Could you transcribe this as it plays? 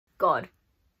God,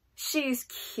 she's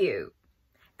cute.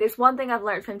 There's one thing I've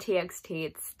learned from TXT,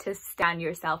 it's to stand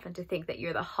yourself and to think that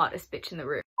you're the hottest bitch in the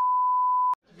room.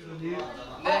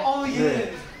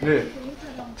 네. 네.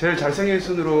 제일 잘생긴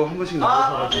순으로 한 번씩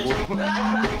나오셔가지고.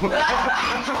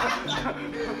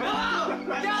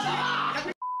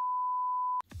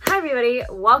 Hi everybody,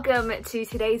 welcome to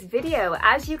today's video.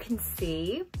 As you can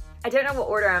see, I don't know what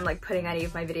order I'm like putting any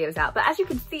of my videos out, but as you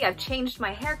can see, I've changed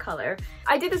my hair color.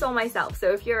 I did this all myself,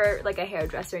 so if you're like a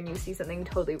hairdresser and you see something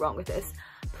totally wrong with this,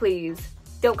 please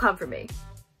don't come for me.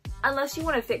 Unless you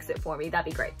want to fix it for me,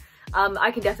 that'd be great.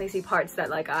 I can definitely see parts that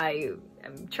like I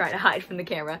am trying to hide from the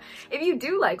camera. If you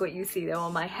do like what you see though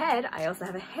on my head, I also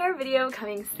have a hair video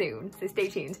coming soon, so stay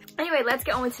tuned. Anyway, let's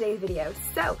get on with today's video.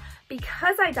 So,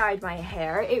 because I dyed my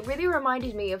hair, it really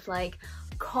reminded me of like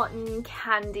cotton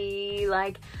candy,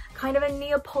 like kind of a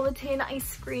Neapolitan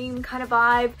ice cream kind of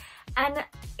vibe. And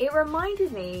it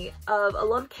reminded me of a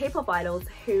lot of K-pop idols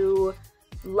who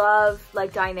love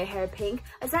like dyeing their hair pink.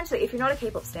 Essentially, if you're not a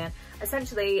K-pop stan,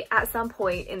 essentially at some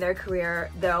point in their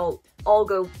career, they'll all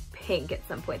go pink at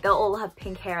some point. They'll all have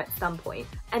pink hair at some point.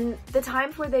 And the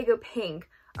times where they go pink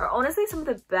are honestly some of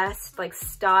the best like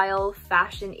style,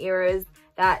 fashion eras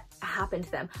that happen to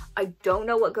them. I don't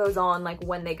know what goes on like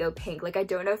when they go pink. Like I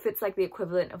don't know if it's like the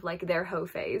equivalent of like their hoe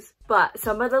phase, but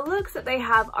some of the looks that they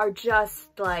have are just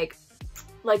like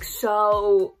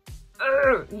so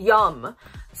yum.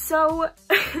 So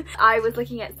I was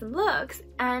looking at some looks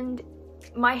and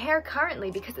my hair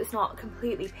currently, because it's not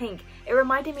completely pink, it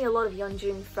reminded me a lot of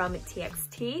Yeonjun from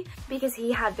TXT because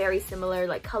he had very similar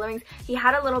like colorings. He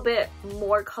had a little bit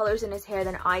more colors in his hair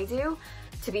than I do.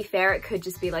 To be fair, it could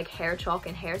just be like hair chalk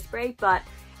and hairspray, but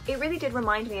it really did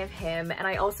remind me of him. And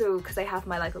I also, because I have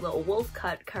my like a little wolf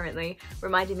cut currently,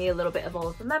 reminded me a little bit of all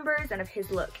of the members and of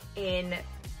his look in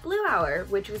Blue Hour,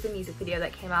 which was a music video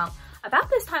that came out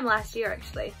about this time last year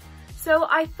actually. So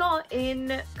I thought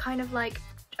in kind of like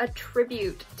a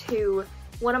tribute to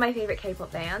one of my favorite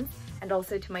K-pop bands and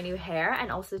also to my new hair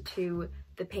and also to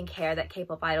the pink hair that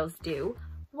K-pop idols do,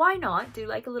 why not do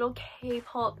like a little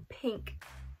K-pop pink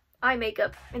eye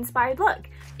makeup inspired look?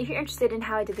 If you're interested in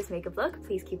how I did this makeup look,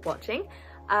 please keep watching.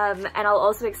 And I'll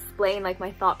also explain like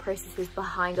my thought processes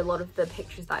behind a lot of the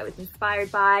pictures that I was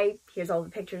inspired by. Here's all the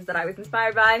pictures that I was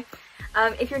inspired by.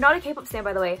 If you're not a K-pop stan,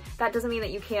 by the way, that doesn't mean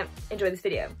that you can't enjoy this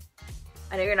video.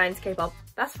 I know you're not into K-pop,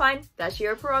 that's fine, that's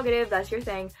your prerogative, that's your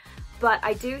thing. But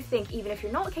I do think, even if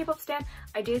you're not a K-pop stan,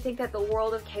 I do think that the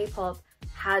world of K-pop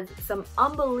has some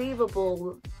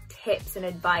unbelievable tips and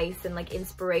advice and like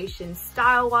inspiration,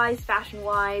 style-wise,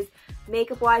 fashion-wise,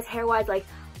 makeup-wise, hair-wise, like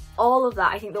all of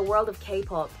that. I think the world of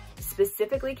K-pop,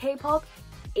 specifically K-pop,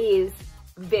 is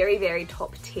very, very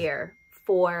top tier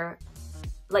for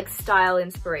like style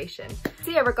inspiration.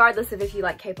 So yeah, regardless of if you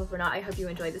like K-pop or not, I hope you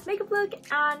enjoyed this makeup look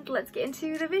and let's get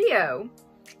into the video.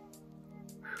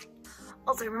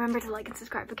 Also, remember to like and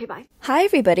subscribe. Okay, bye. Hi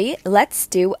everybody, let's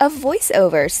do a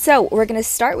voiceover. So we're gonna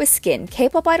start with skin.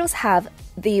 K-pop idols have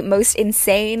the most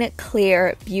insane,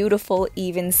 clear, beautiful,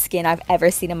 even skin I've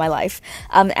ever seen in my life.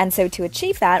 And so to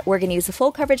achieve that, we're gonna use a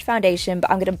full coverage foundation,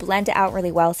 but I'm gonna blend it out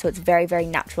really well so it's very, very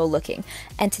natural looking.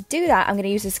 And to do that, I'm gonna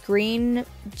use this green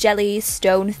jelly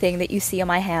stone thing that you see on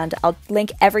my hand. I'll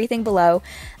link everything below.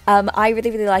 I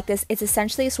really, really like this. It's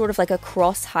essentially sort of like a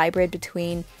cross hybrid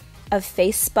between a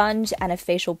face sponge and a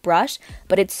facial brush,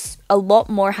 but it's a lot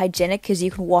more hygienic because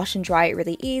you can wash and dry it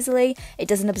really easily. It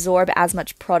doesn't absorb as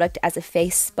much product as a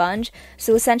face sponge,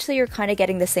 so essentially you're kind of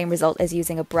getting the same result as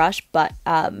using a brush, but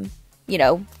you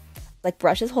know, like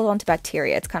brushes hold on to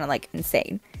bacteria. It's kind of like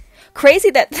insane, crazy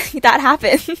that that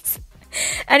happens.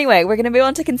 Anyway, we're gonna move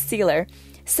on to concealer.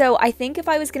 So I think if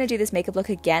I was going to do this makeup look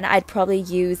again, I'd probably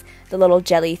use the little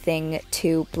jelly thing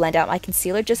to blend out my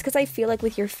concealer, just because I feel like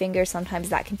with your finger sometimes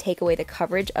that can take away the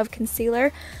coverage of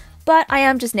concealer. But I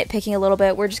am just nitpicking a little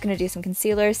bit. We're just going to do some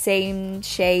concealer, same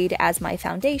shade as my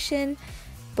foundation,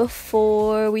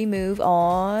 before we move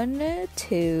on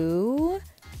to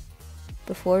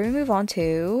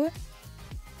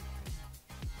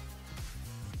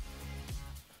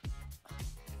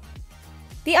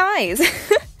the eyes.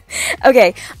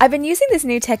 Okay, I've been using this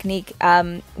new technique,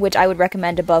 which I would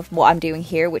recommend above what I'm doing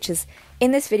here, which is,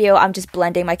 in this video, I'm just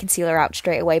blending my concealer out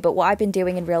straight away, but what I've been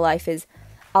doing in real life is,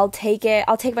 I'll take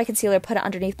my concealer, put it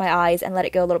underneath my eyes, and let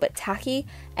it go a little bit tacky,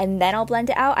 and then I'll blend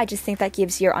it out. I just think that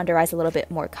gives your under eyes a little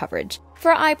bit more coverage.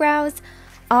 For eyebrows,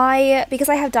 because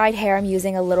I have dyed hair, I'm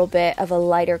using a little bit of a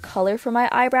lighter color for my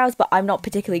eyebrows, but I'm not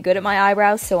particularly good at my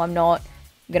eyebrows, so I'm not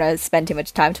gonna spend too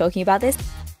much time talking about this.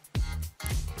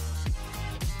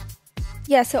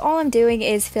 Yeah, so all I'm doing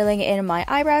is filling in my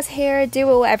eyebrows here. Do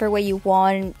it whatever way you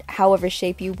want, however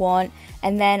shape you want.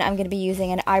 And then I'm going to be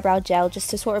using an eyebrow gel just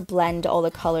to sort of blend all the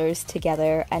colors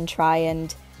together and try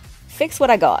and fix what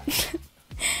I got.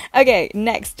 Okay,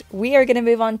 next we are going to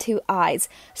move on to eyes.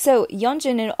 So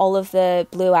Yeonjun in all of the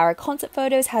Blue Hour concept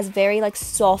photos has very like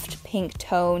soft pink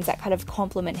tones that kind of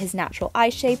complement his natural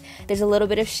eye shape. There's a little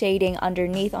bit of shading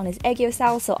underneath on his aegyo,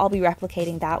 so I'll be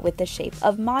replicating that with the shape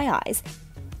of my eyes.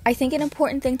 I think an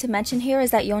important thing to mention here is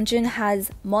that Yeonjun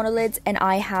has monolids and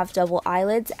I have double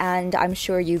eyelids, and I'm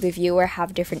sure you, the viewer,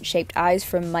 have different shaped eyes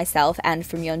from myself and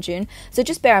from Yeonjun. So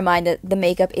just bear in mind that the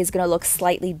makeup is going to look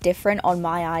slightly different on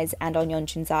my eyes and on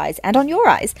Yeonjun's eyes and on your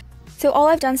eyes. So all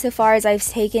I've done so far is I've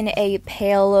taken a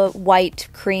pale white,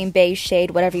 cream, beige shade,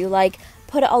 whatever you like,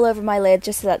 put it all over my lid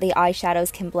just so that the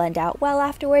eyeshadows can blend out well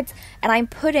afterwards, and I'm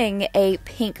putting a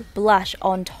pink blush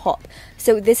on top.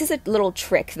 So this is a little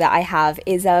trick that I have,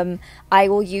 is I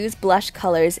will use blush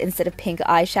colors instead of pink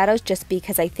eyeshadows just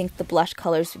because I think the blush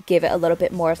colors give it a little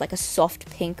bit more of like a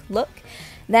soft pink look.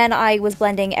 Then I was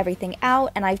blending everything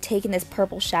out and I've taken this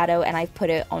purple shadow and I've put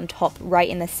it on top right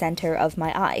in the center of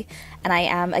my eye, and I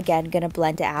am again gonna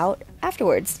blend it out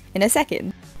afterwards in a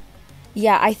second.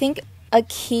 Yeah, I think a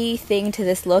key thing to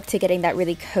this look, to getting that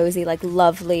really cozy, like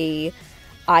lovely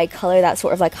eye color that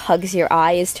sort of like hugs your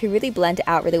eye, is to really blend it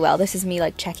out really well. This is me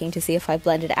like checking to see if I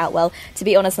blended it out well. To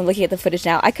be honest, I'm looking at the footage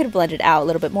now, I could have blended it out a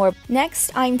little bit more.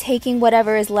 Next, I'm taking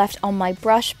whatever is left on my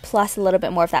brush plus a little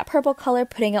bit more of that purple color,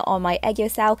 putting it on my aegyo.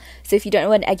 So if you don't know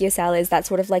what an aegyo is, that's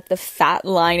sort of like the fat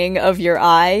lining of your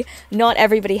eye. Not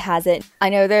everybody has it. I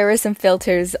know there were some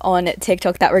filters on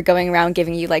TikTok that were going around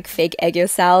giving you like fake aegyo,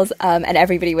 and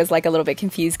everybody was like a little bit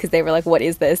confused because they were like, what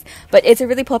is this? But it's a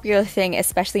really popular thing,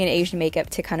 especially in Asian makeup,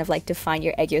 to kind of like define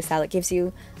your aegyo. It gives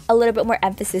you a little bit more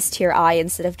emphasis to your eye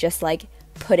instead of just like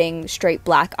putting straight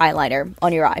black eyeliner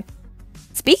on your eye.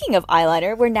 Speaking of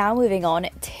eyeliner, we're now moving on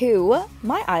to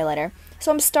my eyeliner.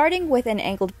 So I'm starting with an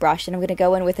angled brush and I'm going to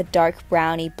go in with a dark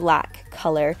browny black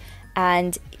color,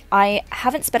 and I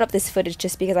haven't sped up this footage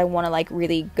just because I want to like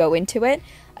really go into it.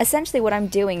 Essentially what I'm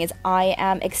doing is I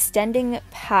am extending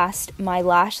past my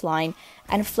lash line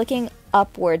and flicking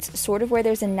upwards, sort of where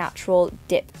there's a natural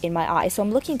dip in my eye. So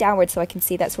I'm looking downwards so I can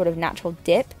see that sort of natural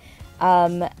dip,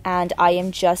 and I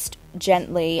am just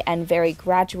gently and very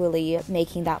gradually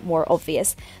making that more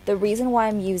obvious. The reason why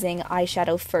I'm using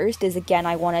eyeshadow first is, again,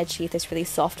 I want to achieve this really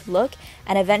soft look,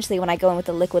 and eventually when I go in with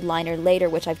the liquid liner later,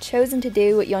 which I've chosen to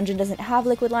do, Yeonjun doesn't have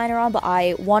liquid liner on, but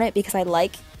I want it because I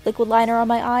like liquid liner on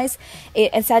my eyes.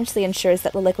 It essentially ensures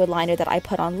that the liquid liner that I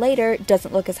put on later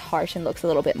doesn't look as harsh and looks a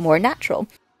little bit more natural.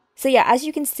 So yeah, as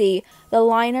you can see, the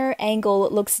liner angle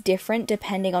looks different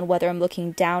depending on whether I'm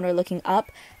looking down or looking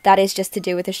up. That is just to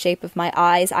do with the shape of my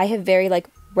eyes. I have very like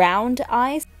round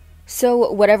eyes,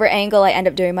 so whatever angle I end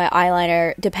up doing my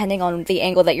eyeliner, depending on the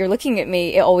angle that you're looking at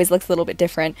me, it always looks a little bit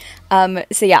different.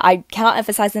 So yeah, I cannot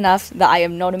emphasize enough that I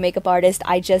am not a makeup artist.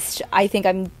 I think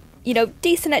I'm, you know,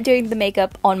 decent at doing the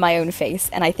makeup on my own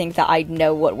face, and I think that I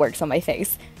know what works on my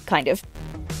face, kind of.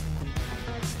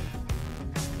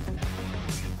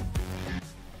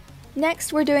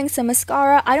 Next, we're doing some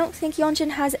mascara. I don't think Yeonjun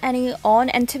has any on,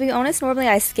 and to be honest, normally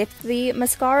I skip the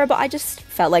mascara, but I just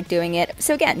felt like doing it.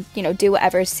 So again, you know, do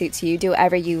whatever suits you, do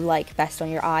whatever you like best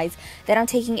on your eyes. Then I'm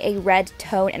taking a red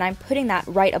tone and I'm putting that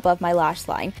right above my lash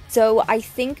line. So I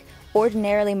think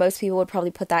ordinarily most people would probably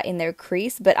put that in their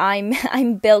crease, but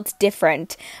I'm built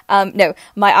different. No,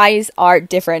 my eyes are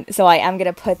different, so I am going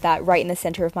to put that right in the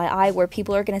center of my eye where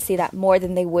people are going to see that more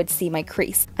than they would see my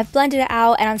crease. I've blended it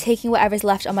out and I'm taking whatever's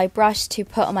left on my brush to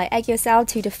put on my aegyo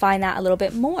to define that a little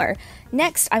bit more.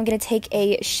 Next, I'm going to take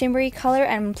a shimmery color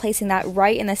and I'm placing that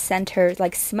right in the center,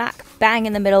 like smack bang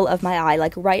in the middle of my eye,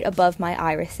 like right above my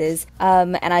irises.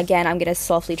 And again, I'm going to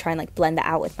softly try and like blend that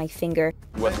out with my finger.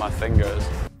 With my fingers.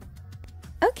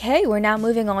 Okay, we're now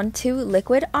moving on to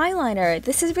liquid eyeliner.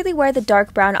 This is really where the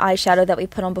dark brown eyeshadow that we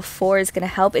put on before is going to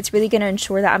help. It's really going to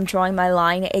ensure that I'm drawing my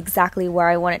line exactly where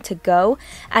I want it to go.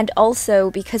 And also,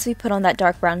 because we put on that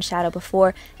dark brown shadow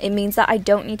before, it means that I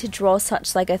don't need to draw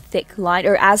such like a thick line,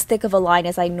 or as thick of a line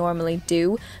as I normally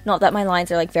do. Not that my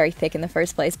lines are like very thick in the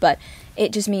first place, but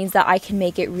it just means that I can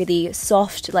make it really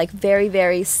soft, like very,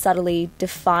 very subtly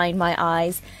define my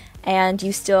eyes, and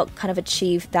you still kind of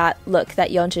achieve that look that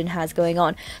Yeonjun has going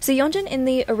on. So Yeonjun, in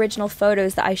the original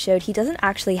photos that I showed, he doesn't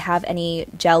actually have any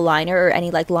gel liner or any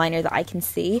like liner that I can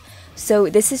see. So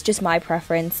this is just my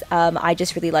preference. I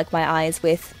just really like my eyes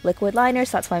with liquid liner,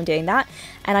 so that's why I'm doing that.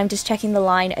 And I'm just checking the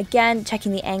line again,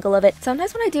 checking the angle of it.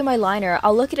 Sometimes when I do my liner,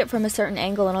 I'll look at it from a certain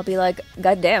angle and I'll be like,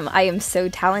 God damn, I am so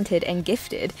talented and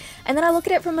gifted. And then I look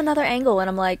at it from another angle and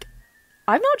I'm like,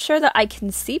 I'm not sure that I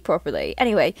can see properly.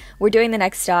 Anyway, we're doing the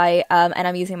next eye, and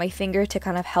I'm using my finger to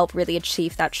kind of help really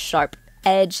achieve that sharp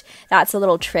edge. That's a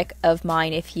little trick of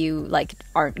mine if you like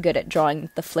aren't good at drawing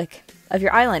the flick of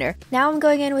your eyeliner. Now I'm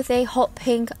going in with a hot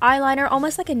pink eyeliner,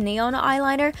 almost like a neon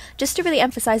eyeliner, just to really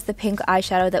emphasize the pink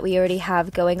eyeshadow that we already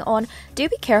have going on. Do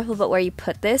be careful about where you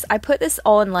put this. I put this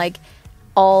on like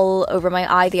all over my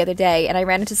eye the other day, and I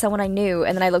ran into someone I knew,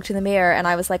 and then I looked in the mirror and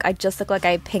I was like, I just look like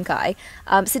I have pink eye.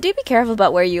 So do be careful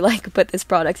about where you like put this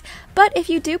product, but if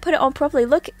you do put it on properly,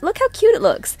 look how cute it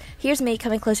looks. Here's me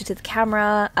coming closer to the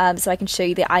camera so I can show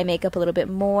you the eye makeup a little bit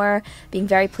more, being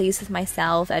very pleased with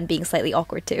myself and being slightly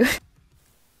awkward too.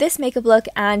 This makeup look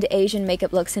and Asian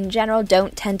makeup looks in general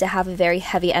don't tend to have a very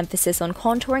heavy emphasis on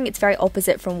contouring. It's very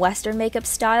opposite from Western makeup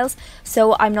styles,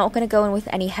 so I'm not going to go in with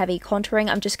any heavy contouring.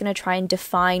 I'm just going to try and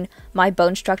define my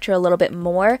bone structure a little bit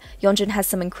more. Yeonjun has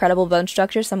some incredible bone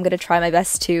structure, so I'm going to try my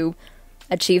best to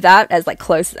achieve that as like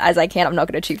close as I can. I'm not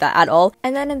going to achieve that at all.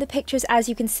 And then in the pictures, as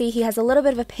you can see, he has a little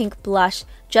bit of a pink blush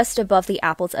just above the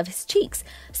apples of his cheeks.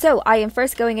 So I am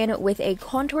first going in with a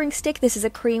contouring stick. This is a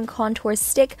cream contour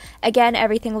stick. Again,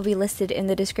 everything will be listed in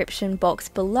the description box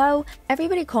below.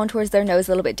 Everybody contours their nose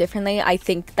a little bit differently. I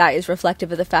think that is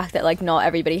reflective of the fact that like not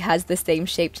everybody has the same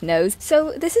shaped nose.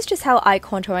 So this is just how I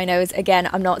contour my nose. Again,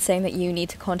 I'm not saying that you need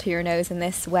to contour your nose in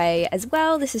this way as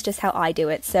well. This is just how I do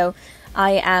it. So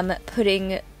I am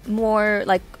putting more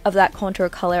like of that contour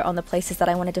color on the places that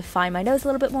I want to define my nose a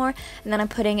little bit more, and then I'm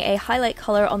putting a highlight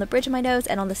color on the bridge of my nose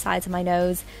and on the sides of my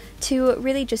nose to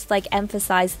really just like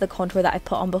emphasize the contour that I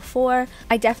put on before.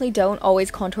 I definitely don't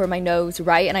always contour my nose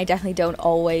right, and I definitely don't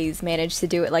always manage to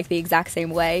do it like the exact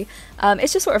same way.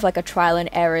 It's just sort of like a trial and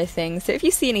error thing, so if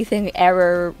you see anything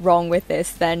wrong with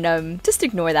this, then just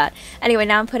ignore that. Anyway,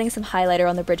 now I'm putting some highlighter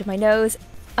on the bridge of my nose.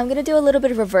 I'm going to do a little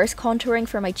bit of reverse contouring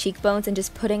for my cheekbones and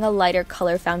just putting a lighter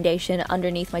color foundation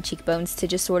underneath my cheekbones to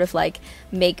just sort of like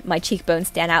make my cheekbones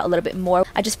stand out a little bit more.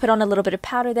 I just put on a little bit of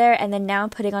powder there, and then now I'm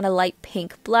putting on a light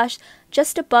pink blush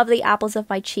just above the apples of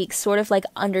my cheeks, sort of like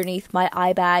underneath my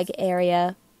eye bag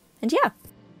area. And yeah.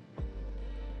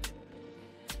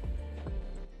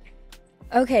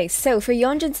 Okay, so for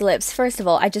Yeonjun's lips, first of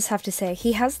all, I just have to say,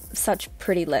 he has such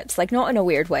pretty lips. Like, not in a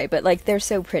weird way, but like, they're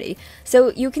so pretty.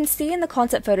 So you can see in the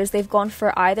concept photos, they've gone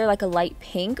for either like a light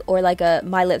pink or like a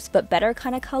My Lips But Better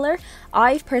kind of color.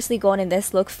 I've personally gone in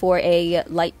this look for a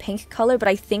light pink color, but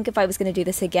I think if I was going to do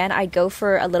this again, I'd go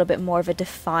for a little bit more of a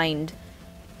defined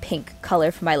pink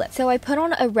color for my lips. So I put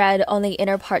on a red on the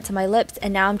inner parts of my lips,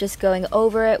 and now I'm just going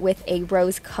over it with a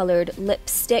rose colored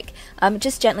lipstick.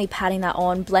 Just gently patting that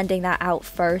on, blending that out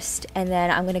first, and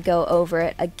then I'm going to go over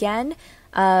it again.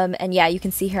 And yeah, you can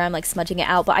see here I'm like smudging it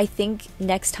out, but I think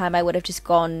next time I would have just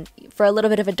gone for a little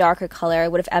bit of a darker color. I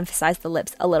would have emphasized the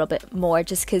lips a little bit more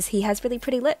just because he has really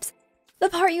pretty lips. The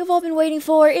part you've all been waiting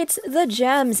for, it's the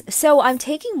gems. So I'm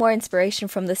taking more inspiration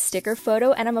from the sticker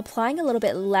photo, and I'm applying a little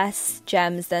bit less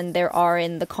gems than there are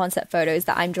in the concept photos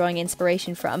that I'm drawing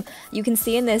inspiration from. You can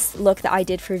see in this look that I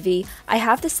did for V, I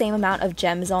have the same amount of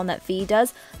gems on that V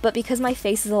does, but because my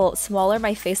face is a little smaller,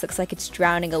 my face looks like it's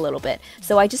drowning a little bit.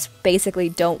 So I just basically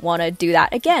don't want to do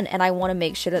that again, and I want to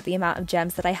make sure that the amount of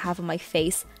gems that I have on my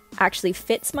face actually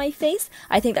fits my face.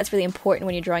 I think that's really important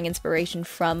when you're drawing inspiration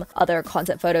from other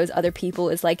concept photos, other people,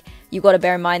 is like, you got to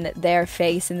bear in mind that their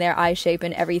face and their eye shape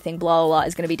and everything blah blah blah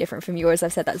is going to be different from yours.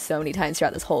 I've said that so many times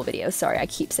throughout this whole video, sorry, I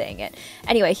keep saying it.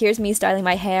 Anyway, here's me styling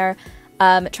my hair,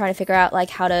 trying to figure out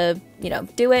like how to, you know,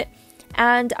 do it,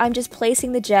 and I'm just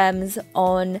placing the gems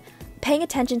on, paying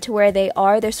attention to where they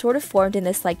are. They're sort of formed in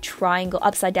this like triangle,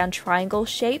 upside down triangle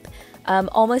shape,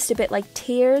 almost a bit like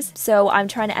tears, so I'm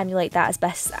trying to emulate that as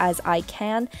best as I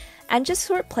can, and just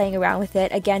sort of playing around with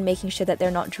it, again making sure that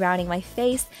they're not drowning my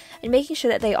face, and making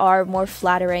sure that they are more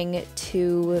flattering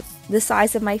to the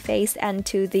size of my face and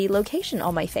to the location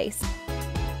on my face.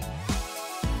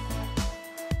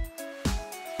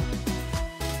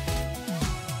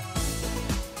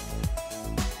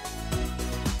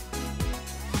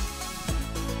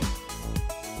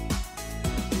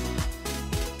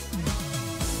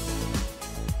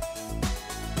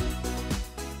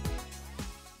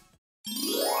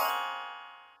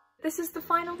 This is the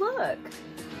final look.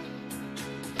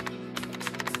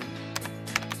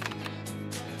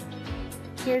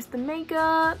 Here's the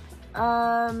makeup.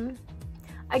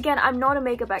 Again, I'm not a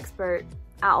makeup expert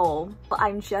at all, but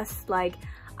I'm just like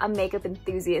a makeup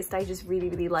enthusiast. I just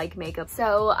really like makeup.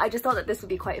 So I just thought that this would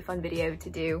be quite a fun video to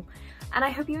do, and I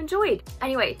hope you enjoyed.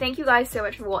 Anyway, thank you guys so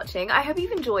much for watching. I hope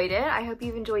you've enjoyed it. I hope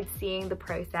you've enjoyed seeing the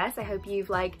process. I hope you've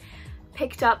like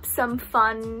picked up some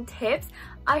fun tips.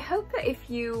 I hope that if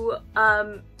you,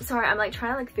 sorry, I'm like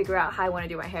trying to like figure out how I want to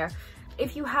do my hair.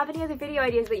 If you have any other video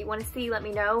ideas that you want to see, let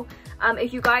me know.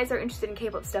 If you guys are interested in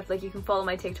K-pop stuff, like, you can follow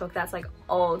my TikTok. That's like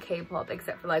all K-pop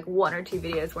except for like 1 or 2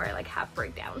 videos where I like have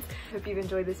breakdowns. Hope you've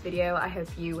enjoyed this video. I hope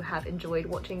you have enjoyed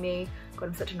watching me. God,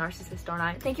 I'm such a narcissist, aren't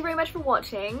I? Thank you very much for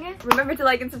watching. Remember to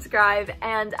like and subscribe,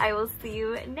 and I will see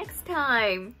you next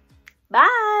time.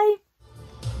 Bye!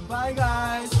 Bye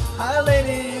guys! Hi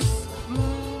ladies!